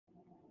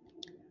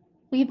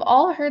We've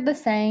all heard the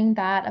saying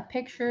that a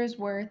picture is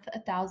worth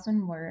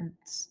 1,000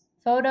 words.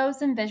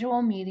 Photos and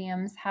visual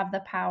mediums have the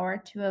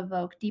power to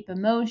evoke deep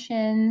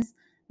emotions,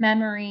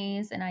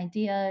 memories, and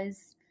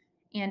ideas.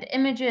 And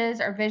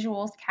images or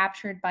visuals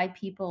captured by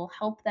people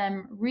help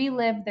them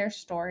relive their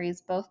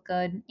stories, both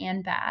good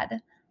and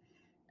bad.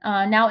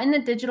 Now, in the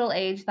digital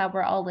age that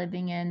we're all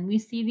living in, we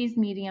see these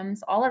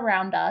mediums all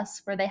around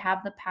us where they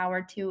have the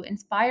power to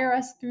inspire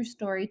us through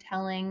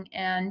storytelling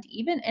and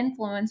even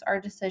influence our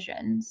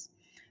decisions.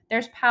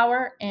 There's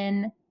power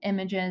in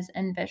images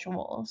and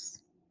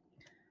visuals.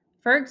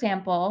 For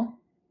example,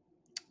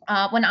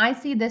 when I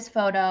see this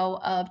photo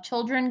of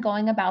children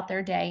going about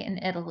their day in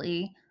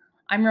Italy,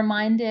 I'm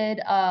reminded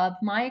of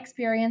my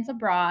experience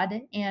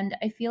abroad, and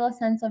I feel a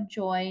sense of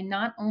joy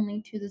not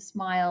only to the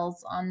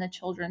smiles on the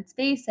children's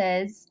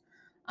faces,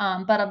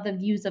 but of the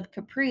views of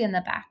Capri in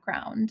the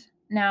background.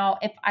 Now,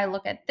 if I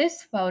look at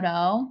this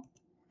photo,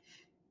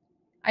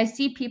 I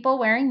see people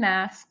wearing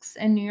masks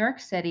in New York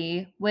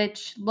City,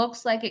 which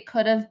looks like it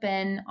could have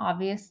been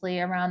obviously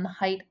around the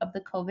height of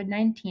the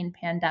COVID-19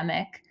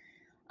 pandemic.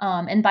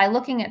 And by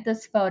looking at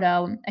this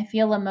photo, I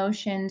feel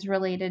emotions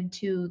related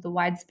to the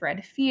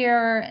widespread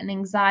fear and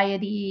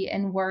anxiety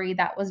and worry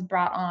that was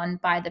brought on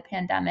by the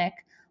pandemic,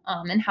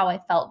 and how I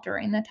felt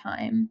during the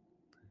time.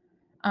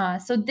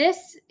 So,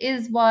 this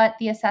is what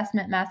the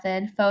assessment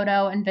method,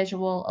 photo and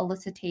visual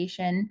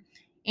elicitation,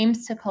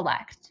 aims to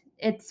collect.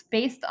 It's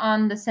based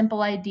on the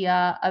simple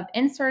idea of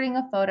inserting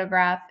a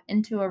photograph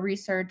into a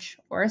research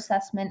or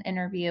assessment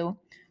interview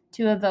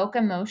to evoke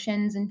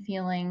emotions and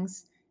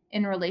feelings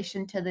in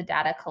relation to the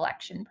data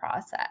collection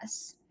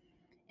process.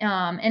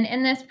 And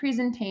in this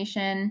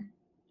presentation,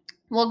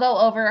 we'll go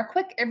over a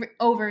quick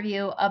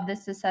overview of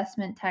this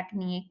assessment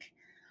technique,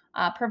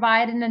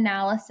 provide an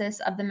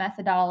analysis of the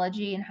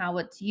methodology and how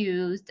it's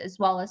used, as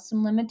well as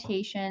some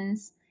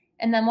limitations,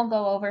 and then we'll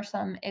go over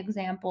some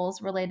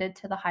examples related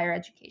to the higher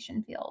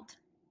education field.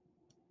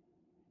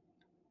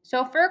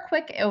 So, for a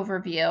quick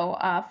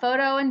overview,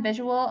 photo and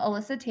visual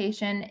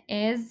elicitation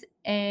is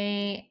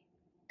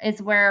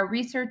where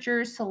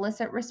researchers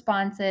solicit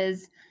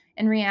responses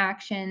and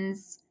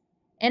reactions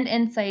and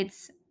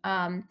insights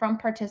from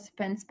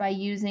participants by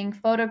using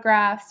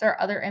photographs or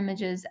other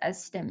images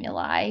as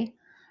stimuli.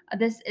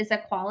 This is a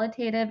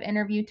qualitative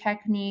interview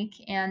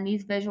technique, and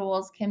these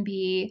visuals can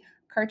be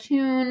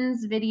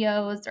cartoons,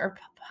 videos, or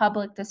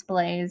public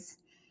displays,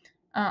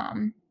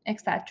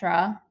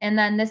 etc. And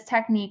then this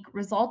technique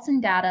results in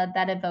data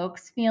that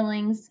evokes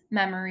feelings,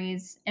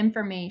 memories,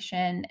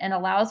 information, and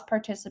allows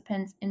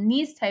participants in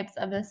these types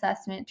of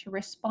assessment to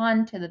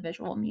respond to the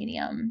visual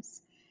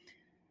mediums.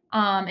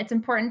 It's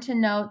important to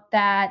note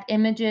that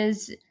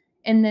images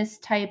in this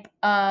type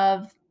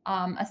of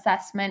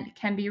assessment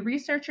can be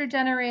researcher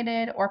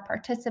generated or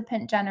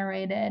participant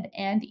generated,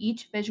 and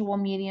each visual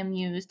medium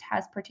used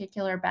has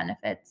particular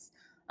benefits,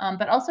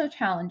 but also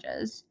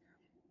challenges.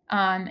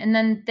 And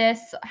then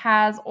this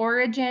has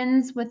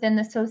origins within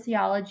the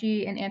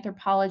sociology and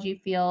anthropology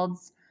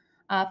fields.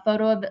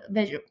 Photo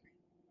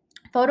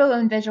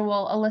and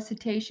visual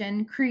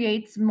elicitation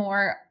creates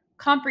more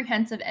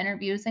comprehensive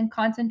interviews and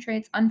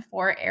concentrates on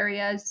 4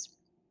 areas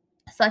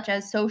such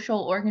as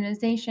social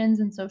organizations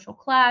and social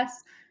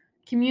class,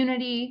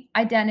 community,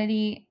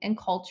 identity, and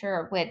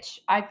culture, which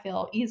I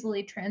feel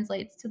easily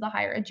translates to the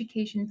higher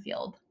education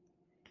field.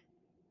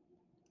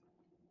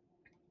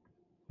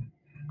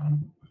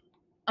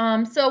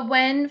 So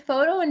when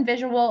photo and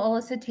visual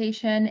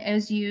elicitation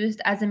is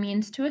used as a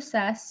means to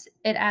assess,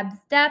 it adds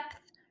depth,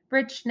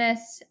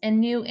 richness, and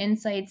new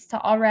insights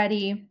to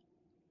already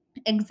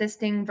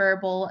existing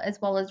verbal as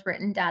well as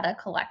written data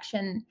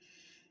collection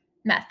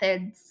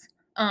methods.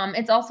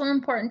 It's also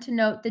important to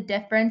note the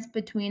difference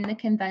between the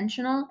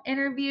conventional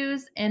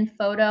interviews and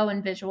photo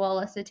and visual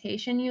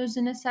elicitation used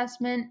in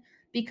assessment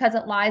because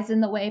it lies in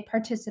the way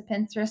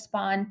participants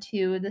respond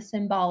to the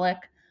symbolic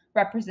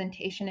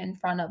representation in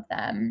front of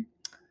them.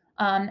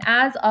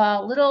 As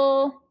a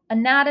little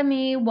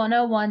anatomy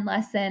 101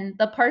 lesson,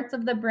 the parts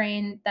of the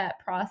brain that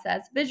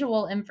process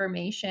visual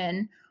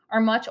information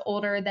are much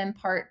older than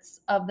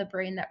parts of the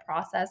brain that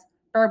process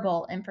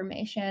verbal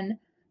information.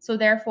 So,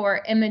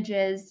 therefore,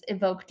 images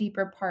evoke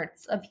deeper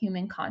parts of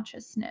human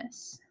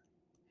consciousness.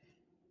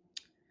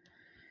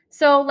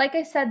 So, like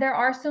I said, there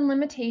are some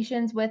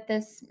limitations with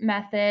this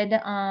method.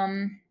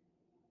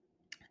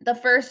 The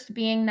first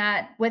being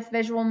that with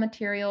visual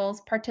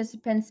materials,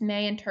 participants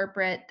may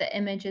interpret the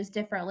images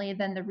differently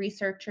than the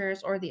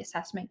researchers or the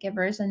assessment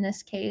givers in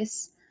this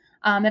case.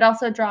 It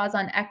also draws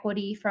on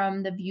equity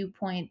from the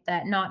viewpoint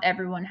that not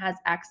everyone has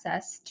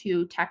access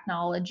to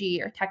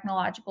technology or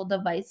technological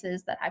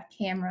devices that have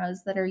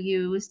cameras that are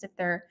used if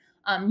they're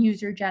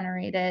user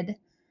generated.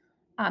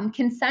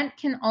 Consent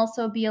can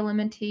also be a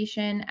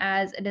limitation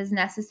as it is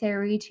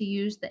necessary to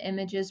use the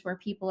images where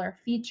people are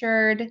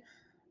featured.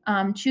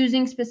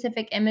 Choosing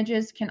specific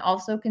images can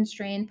also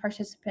constrain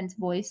participants'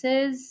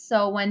 voices.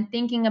 So, when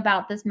thinking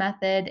about this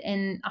method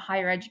in a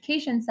higher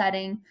education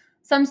setting,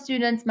 Some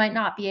students might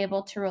not be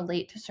able to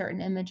relate to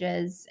certain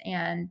images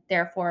and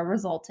therefore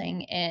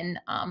resulting in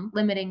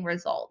limiting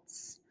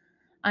results.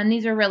 And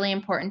these are really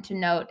important to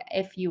note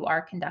if you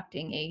are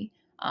conducting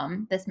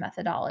this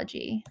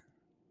methodology.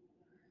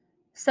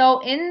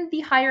 So, in the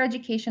higher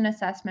education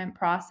assessment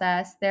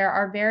process, there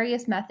are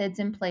various methods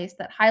in place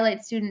that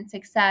highlight student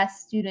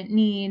success, student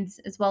needs,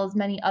 as well as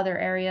many other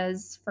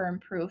areas for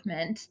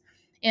improvement.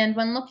 And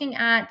when looking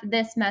at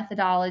this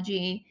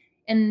methodology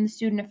in the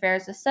student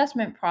affairs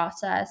assessment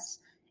process,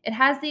 it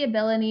has the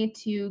ability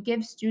to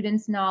give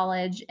students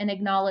knowledge and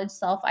acknowledge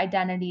self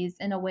identities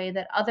in a way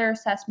that other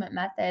assessment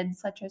methods,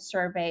 such as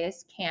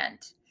surveys,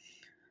 can't.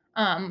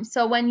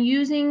 So, when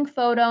using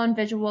photo and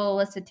visual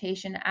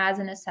elicitation as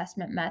an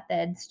assessment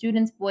method,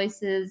 students'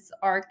 voices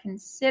are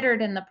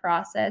considered in the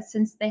process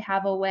since they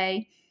have a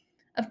way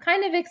of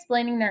kind of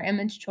explaining their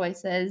image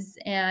choices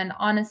and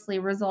honestly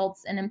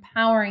results in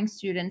empowering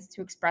students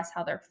to express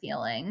how they're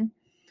feeling.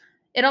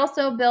 It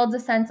also builds a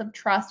sense of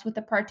trust with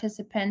the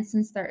participants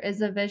since there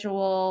is a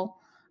visual.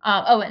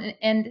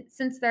 And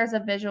since there's a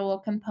visual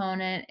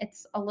component,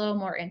 it's a little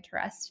more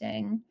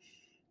interesting.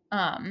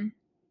 Um,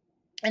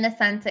 in a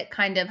sense, it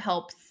kind of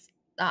helps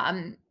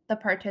the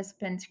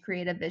participants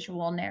create a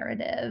visual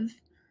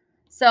narrative.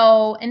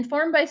 So,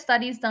 informed by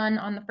studies done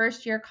on the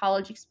first year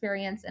college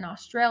experience in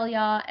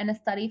Australia and a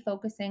study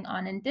focusing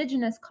on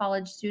Indigenous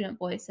college student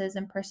voices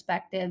and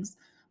perspectives,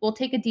 we'll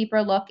take a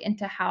deeper look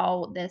into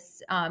how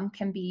this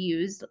can be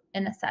used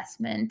in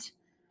assessment.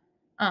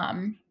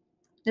 Um,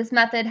 this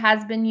method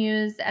has been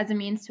used as a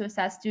means to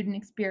assess student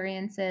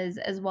experiences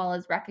as well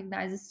as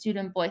recognizes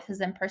student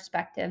voices and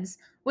perspectives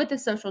with a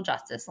social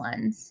justice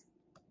lens.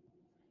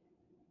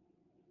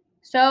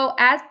 So,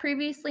 as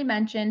previously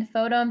mentioned,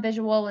 photo and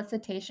visual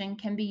elicitation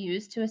can be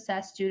used to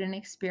assess student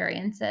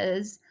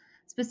experiences.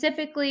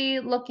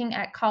 Specifically, looking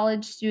at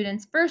college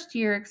students' first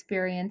year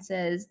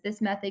experiences,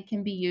 this method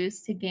can be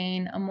used to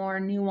gain a more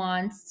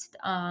nuanced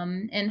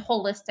and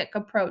holistic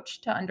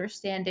approach to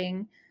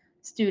understanding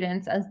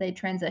students as they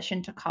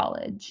transition to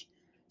college.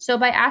 So,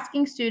 by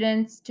asking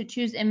students to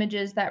choose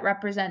images that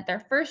represent their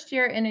first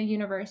year in a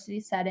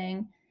university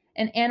setting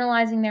and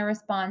analyzing their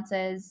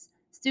responses,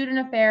 student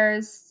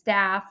affairs,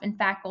 staff, and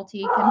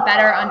faculty can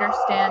better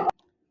understand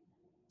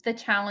the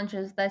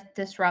challenges that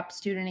disrupt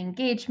student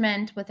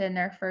engagement within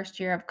their first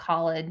year of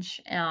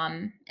college,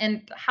 and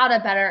how to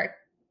better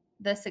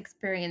this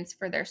experience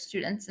for their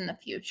students in the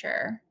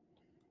future.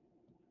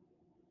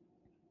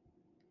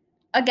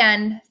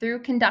 Again, through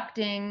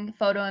conducting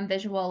photo and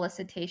visual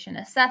elicitation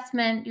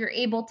assessment, you're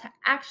able to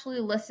actually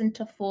listen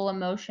to full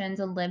emotions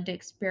and lived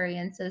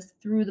experiences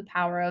through the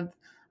power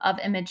of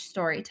image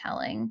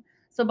storytelling.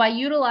 So, by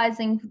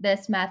utilizing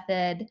this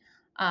method,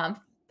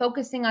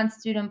 focusing on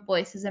student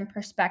voices and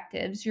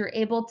perspectives, you're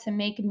able to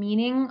make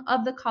meaning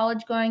of the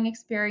college going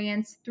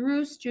experience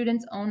through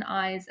students' own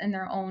eyes and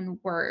their own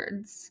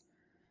words.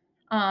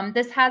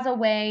 This has a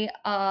way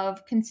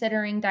of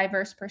considering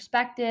diverse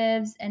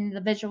perspectives, and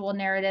the visual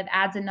narrative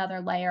adds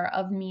another layer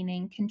of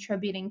meaning,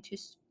 contributing to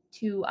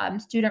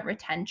student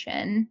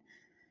retention.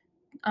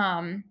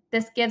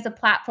 This gives a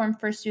platform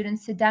for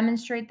students to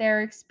demonstrate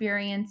their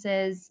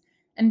experiences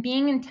and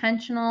being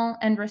intentional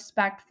and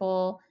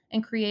respectful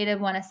and creative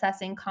when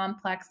assessing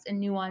complex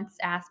and nuanced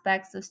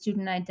aspects of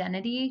student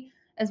identity,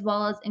 as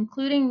well as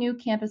including new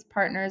campus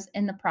partners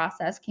in the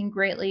process, can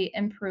greatly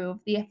improve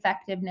the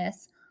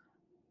effectiveness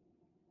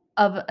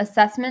of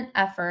assessment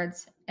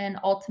efforts and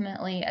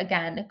ultimately,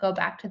 again, go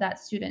back to that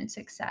student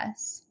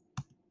success.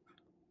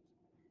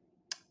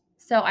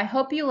 So I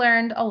hope you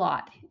learned a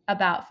lot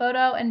about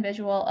photo and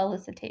visual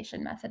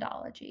elicitation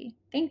methodology.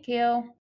 Thank you.